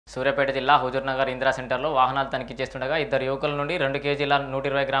సూర్యాపేట జిల్లా హుజూర్నగర్ ఇందిరా సెంటర్లో వాహనాలు తనిఖీ చేస్తుండగా ఇద్దరు యువకుల నుండి 2 కేజీల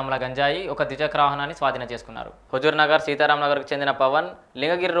 120 గ్రాముల గంజాయి ఒక ద్విచక్ర వాహనాన్ని స్వాధీనం చేసుకున్నారు. హుజూర్నగర్ సీతారాంనగర్కు చెందిన పవన్,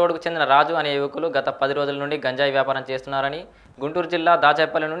 లింగగిరి రోడ్డుకు చెందిన రాజు అనే యువకులు గత 10 రోజుల నుండి గంజాయి వ్యాపారం చేస్తున్నారని, గుంటూరు జిల్లా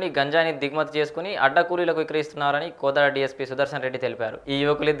దాచేపల్లి నుండి గంజాయిని దిగుమతి చేసుకుని అడ్డ కూలీలకు విక్రయిస్తున్నారని కోదాడ డీఎస్పీ సుదర్శన్ రెడ్డి తెలిపారు. ఈ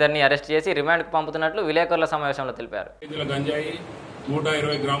యువకులిద్దరిని అరెస్ట్ చేసి రిమాండ్కు పంపుతున్నట్లు విలేకరుల సమావేశంలో తెలిపారు. గంజాయి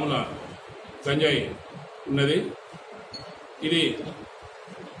 120 గ్రాముల గంజాయి ఉన్నది. ఇది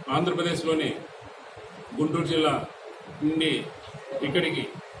ఆంధ్రప్రదేశ్లోని గుంటూరు జిల్లా నుండి ఇక్కడికి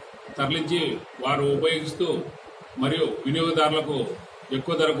తరలించి వారు ఉపయోగిస్తూ మరియు వినియోగదారులకు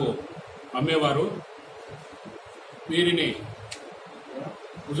ఎక్కువ ధరకు అమ్మేవారు. వీరిని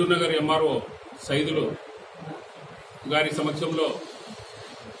హుజూర్నగర్ ఎంఆర్ఓ సైదులు గారి సమక్షంలో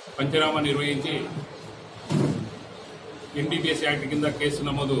పంచనామా నిర్వహించి ఎన్డీపీఎస్ యాక్ట్ కింద కేసు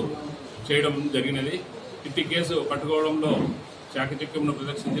నమోదు చేయడం జరిగినది. ఇట్టి కేసు పట్టుకోవడంలో చాకచక్యంను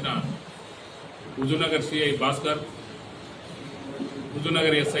ప్రదర్శించిన Huzurnagar CI Bhaskar,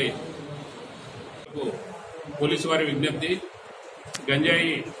 Huzurnagar SI police వారి విజ్ఞప్తి,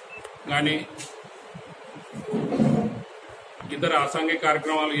 గంజాయి కానీ ఇతర అసాంఘిక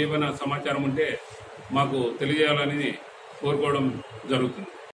కార్యక్రమాలు ఏమైనా సమాచారం ఉంటే మాకు తెలియజేయాలని కోరుకోవడం జరుగుతుంది.